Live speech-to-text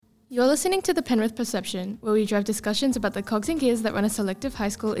You're listening to the Penrith Perception, where we drive discussions about the cogs and gears that run a selective high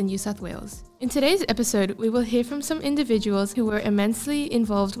school in New South Wales. In today's episode, we will hear from some individuals who were immensely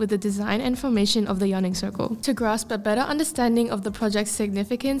involved with the design and formation of the Yarning Circle, to grasp a better understanding of the project's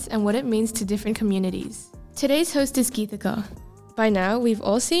significance and what it means to different communities. Today's host is Geethika. By now, we've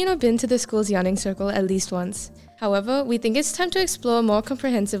all seen or been to the school's Yarning Circle at least once. However, we think it's time to explore more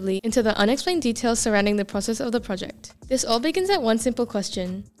comprehensively into the unexplained details surrounding the process of the project. This all begins at one simple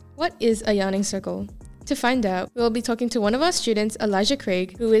question. What is a Yarning Circle? To find out, we will be talking to one of our students, Elijah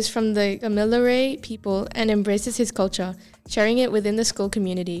Craig, who is from the Kamilaroi people and embraces his culture, sharing it within the school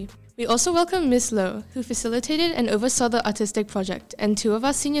community. We also welcome Miss Lowe, who facilitated and oversaw the artistic project, and two of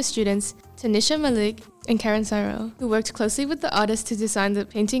our senior students, Tanisha Malik and Karen Cyril, who worked closely with the artist to design the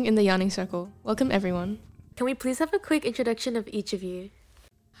painting in the Yarning Circle. Welcome everyone. Can we please have a quick introduction of each of you?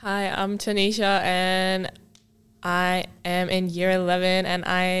 Hi, I'm Tanisha and I am in year 11 and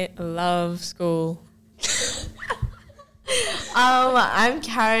I love school. I'm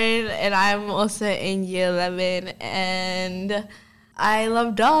Karen and I'm also in year 11 and I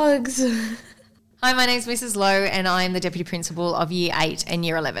love dogs. Hi, my name's Mrs. Lowe and I'm the Deputy Principal of Year 8 and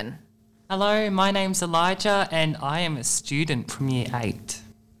Year 11. Hello, my name's Elijah and I am a student from Year 8.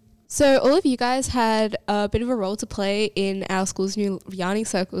 So all of you guys had a bit of a role to play in our school's new Yarning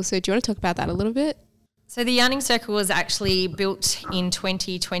Circle. So do you want to talk about that a little bit? So the Yarning Circle was actually built in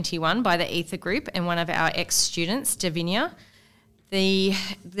 2021 by the Eather group and one of our ex-students, Davinia. The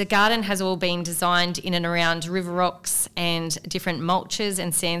garden has all been designed in and around river rocks and different mulches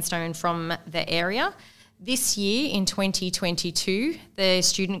and sandstone from the area. This year, in 2022, the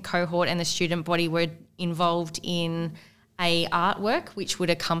student cohort and the student body were involved in a artwork which would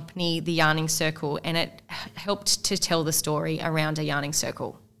accompany the Yarning Circle, and it helped to tell the story around a Yarning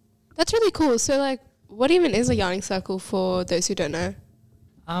Circle. That's really cool. So what even is a Yarning Circle for those who don't know?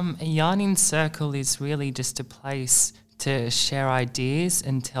 A Yarning Circle is really just a place to share ideas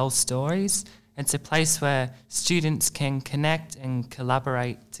and tell stories. It's a place where students can connect and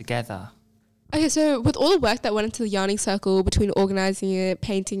collaborate together. Okay, so with all the work that went into the Yarning Circle, between organising it,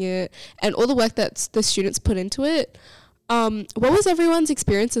 painting it, and all the work that the students put into it, what was everyone's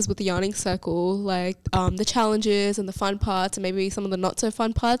experiences with the Yarning Circle, the challenges and the fun parts and maybe some of the not so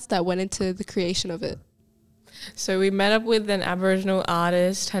fun parts that went into the creation of it? So we met up with an Aboriginal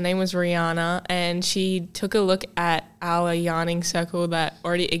artist. Her name was Rihanna, and she took a look at our Yarning Circle that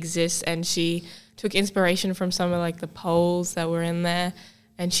already exists, and she took inspiration from some of the poles that were in there,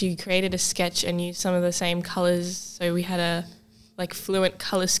 and she created a sketch and used some of the same colours. So we had a fluent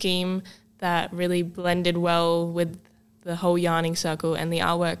colour scheme that really blended well with the whole Yarning Circle, and the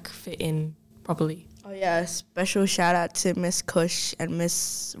artwork fit in properly. Oh yeah, special shout out to Miss Kush and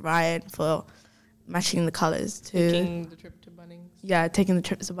Miss Ryan for matching the colours too. Taking the trip to Bunnings. Yeah, taking the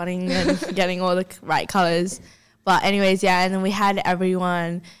trip to Bunnings and getting all the right colours. But anyways, yeah, and then we had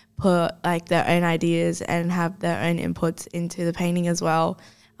everyone put their own ideas and have their own inputs into the painting as well,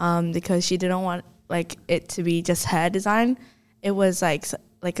 because she didn't want it to be just her design. It was like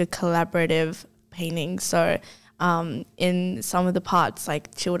a collaborative painting. So in some of the parts,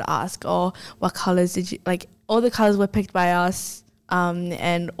 she would ask, "Oh, what colours did you like?" All the colours were picked by us,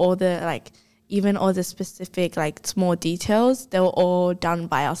 and all the even all the specific small details, they were all done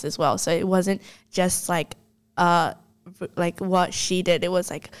by us as well. So it wasn't just what she did. It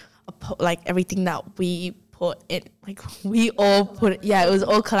was everything that we put in. We all put it. Yeah, it was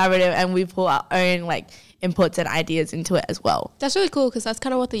all collaborative, and we put our own inputs and ideas into it as well. That's really cool because that's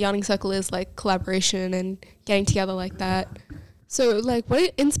kind of what the Yarning Circle is, collaboration and getting together like that. So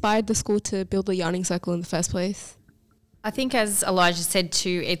what inspired the school to build the Yarning Circle in the first place? I think, as Elijah said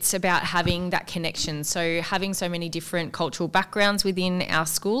too, it's about having that connection. So having so many different cultural backgrounds within our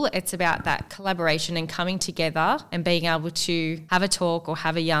school, it's about that collaboration and coming together and being able to have a talk or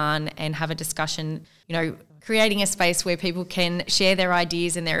have a yarn and have a discussion, creating a space where people can share their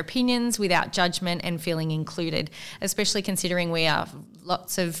ideas and their opinions without judgment and feeling included, especially considering we are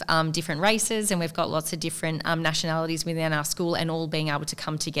lots of different races and we've got lots of different nationalities within our school, and all being able to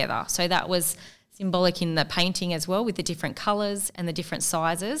come together. So that was symbolic in the painting as well, with the different colours and the different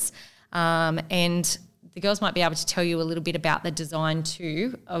sizes. And the girls might be able to tell you a little bit about the design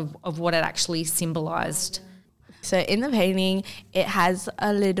too of what it actually symbolised. So in the painting, it has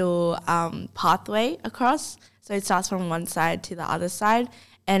a little pathway across. So it starts from one side to the other side,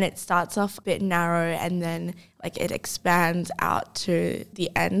 and it starts off a bit narrow, and then it expands out to the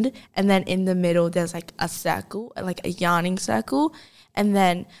end. And then in the middle, there's a circle, a yarning circle. And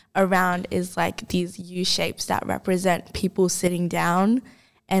then around is these U shapes that represent people sitting down,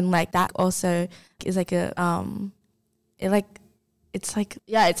 and that also is it's like,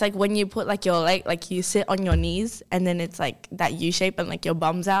 yeah, it's like when you put like your leg, like you sit on your knees and then it's like that U shape and like your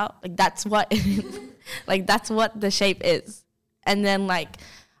bum's out. Like that's what, like that's what the shape is. And then like,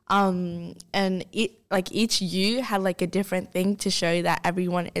 and it like each U had like a different thing to show that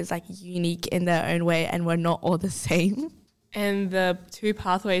everyone is like unique in their own way and we're not all the same. And the 2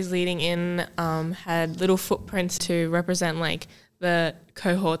 pathways leading in had little footprints to represent like the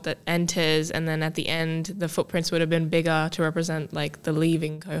cohort that enters, and then at the end the footprints would have been bigger to represent like the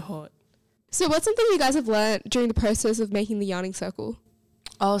leaving cohort. So what's something you guys have learned during the process of making the yarning circle?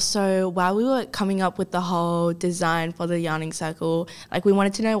 Also, while we were coming up with the whole design for the yarning circle, like we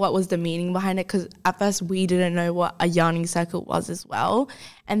wanted to know what was the meaning behind it, because at first we didn't know what a yarning circle was as well.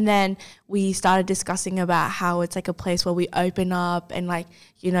 And then we started discussing about how it's like a place where we open up and like,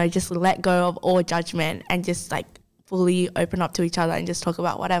 you know, just let go of all judgment and just like fully open up to each other and just talk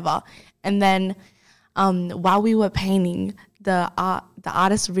about whatever. And then while we were painting, the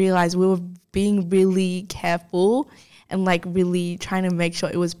artist realized we were being really careful and like really trying to make sure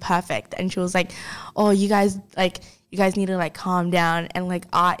it was perfect. And she was like, oh, you guys need to like calm down. And like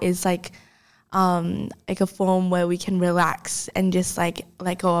art is like a form where we can relax and just like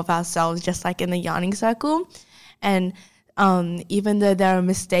let go of ourselves, just like in the yarning circle. And even though there are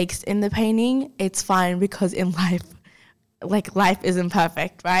mistakes in the painting, it's fine, because in life, like life isn't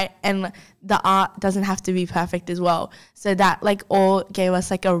perfect, right? And the art doesn't have to be perfect as well. So that like all gave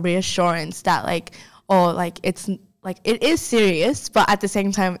us like a reassurance that like, oh, like it's like it is serious, but at the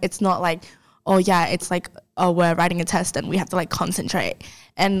same time, it's not like, oh yeah, it's like, oh, we're writing a test and we have to like concentrate.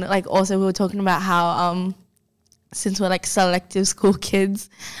 And like also we were talking about how since we're like selective school kids,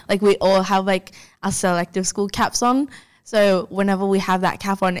 like we all have like our selective school caps on. So whenever we have that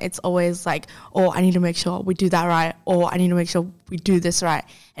cap on, it's always like, oh, I need to make sure we do that right, or I need to make sure we do this right.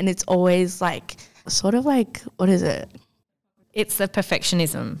 And it's always like sort of like, what is it? It's the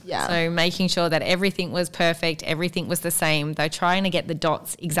perfectionism. Yeah. So making sure that everything was perfect, everything was the same. They're trying to get the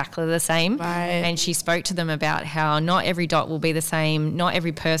dots exactly the same. Right. And she spoke to them about how not every dot will be the same. Not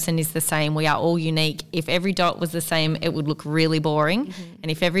every person is the same. We are all unique. If every dot was the same, it would look really boring. Mm-hmm.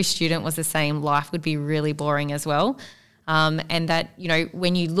 And if every student was the same, life would be really boring as well. And that, you know,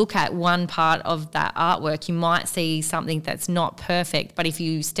 when you look at one part of that artwork, you might see something that's not perfect. But if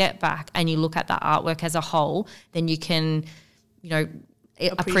you step back and you look at the artwork as a whole, then you can, you know,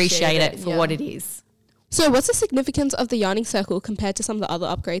 appreciate it for what it is. So what's the significance of the yarning circle compared to some of the other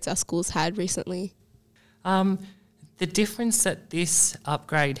upgrades our schools had recently? The difference that this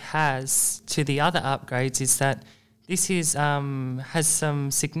upgrade has to the other upgrades is that this is has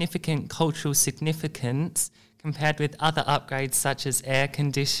some significant cultural significance compared with other upgrades such as air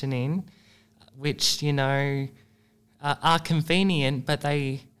conditioning, which, you know, are convenient, but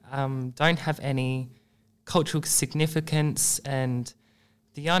they don't have any cultural significance. And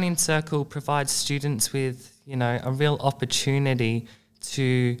the yarning circle provides students with, you know, a real opportunity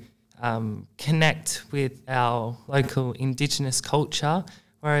to connect with our local indigenous culture,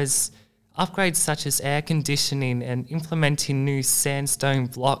 whereas upgrades such as air conditioning and implementing new sandstone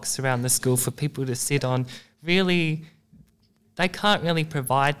blocks around the school for people to sit on, really, they can't really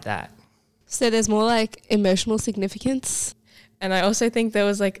provide that. So there's more like emotional significance. And I also think there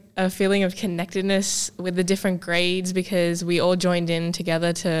was like a feeling of connectedness with the different grades, because we all joined in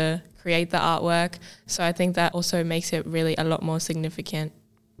together to create the artwork. So I think that also makes it really a lot more significant.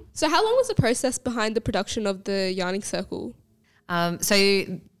 So how long was the process behind the production of the yarning circle? So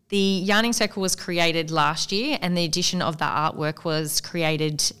the yarning circle was created last year, and the addition of the artwork was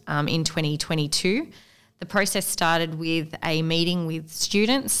created in 2022. The process started with a meeting with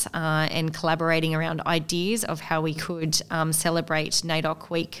students and collaborating around ideas of how we could celebrate NAIDOC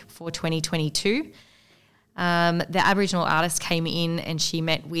Week for 2022. The Aboriginal artist came in and she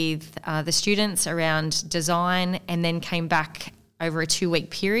met with the students around design, and then came back over a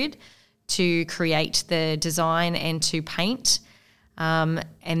 2-week period to create the design and to paint. And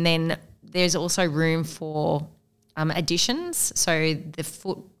then there's also room for additions. So the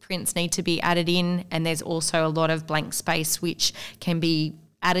footprints need to be added in, and there's also a lot of blank space which can be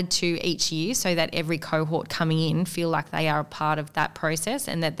added to each year, so that every cohort coming in feel like they are a part of that process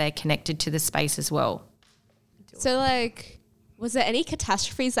and that they're connected to the space as well. So like, was there any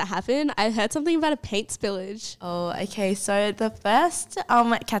catastrophes that happened? I heard something about a paint spillage. Oh, okay. So the first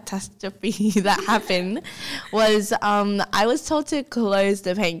catastrophe that happened was I was told to close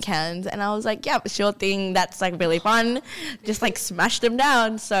the paint cans, and I was like, yeah, sure thing. That's like really fun. Just like smash them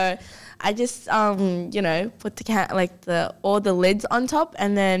down. So I just you know, put the all the lids on top,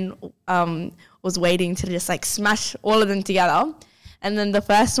 and then was waiting to just like smash all of them together. And then the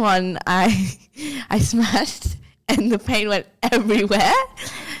first one I smashed. and the paint went everywhere.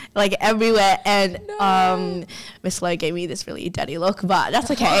 Like everywhere, and Miss Lowe gave me this really dirty look, but that's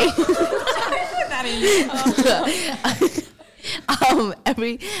okay.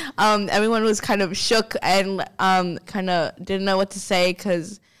 Everyone was kind of shook and kind of didn't know what to say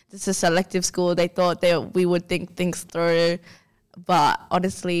because this is a selective school. They thought we would think things through, but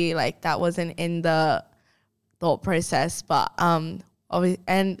honestly, like that wasn't in the thought process. But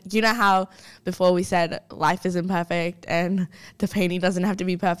and you know how before we said life isn't perfect and the painting doesn't have to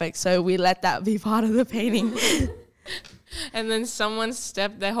be perfect, so we let that be part of the painting. And then someone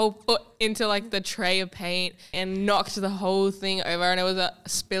stepped their whole foot into like the tray of paint and knocked the whole thing over, and it was a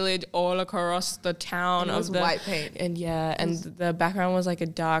spillage all across the town. It was of the white paint. And and the background was like a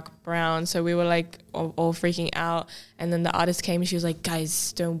dark brown, so we were like all freaking out. And then the artist came and she was like,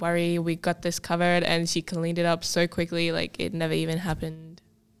 guys, don't worry, we got this covered. And she cleaned it up so quickly, like it never even happened.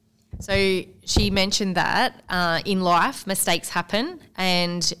 So she mentioned that in life mistakes happen,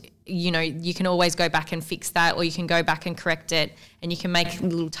 and you know, you can always go back and fix that, or you can go back and correct it, and you can make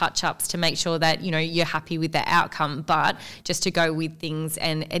little touch-ups to make sure that, you know, you're happy with the outcome, but just to go with things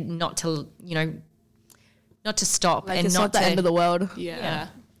and not to, you know, not to stop. Like and it's not not the end of the world. Yeah.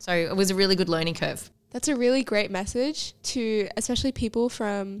 So it was a really good learning curve. That's a really great message to especially people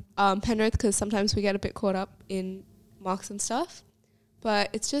from Penrith, because sometimes we get a bit caught up in marks and stuff. But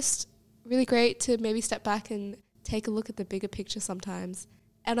it's just really great to maybe step back and take a look at the bigger picture sometimes.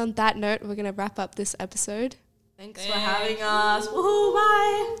 And on that note, we're going to wrap up this episode. Thanks for having us. Woohoo,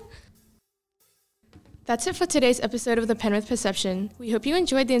 bye. That's it for today's episode of the Penrith Perception. We hope you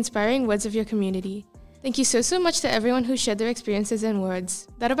enjoyed the inspiring words of your community. Thank you so much to everyone who shared their experiences and words.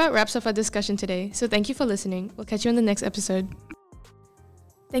 That about wraps up our discussion today, so thank you for listening. We'll catch you in the next episode.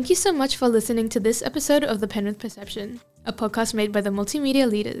 Thank you so much for listening to this episode of the Penrith Perception, a podcast made by the Multimedia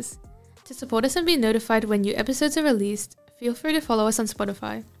Leaders. To support us and be notified when new episodes are released, feel free to follow us on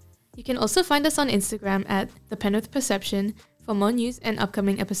Spotify. You can also find us on Instagram at The Penrith Perception for more news and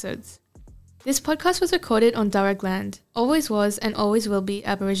upcoming episodes. This podcast was recorded on Darug land, always was and always will be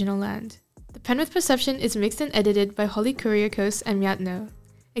Aboriginal land. The Penrith Perception is mixed and edited by Holly Kuriakos and Miat No.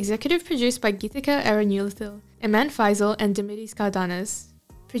 Executive produced by Geethika Aranulithil, Iman Faisal and Dimitis Kardanas.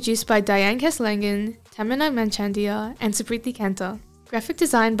 Produced by Diane Keslangan, Tamina Manchandia and Supriti Kantar. Graphic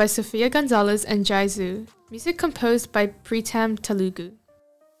design by Sofia Gonzalez and Jai Zhu. Music composed by Pritam Telugu.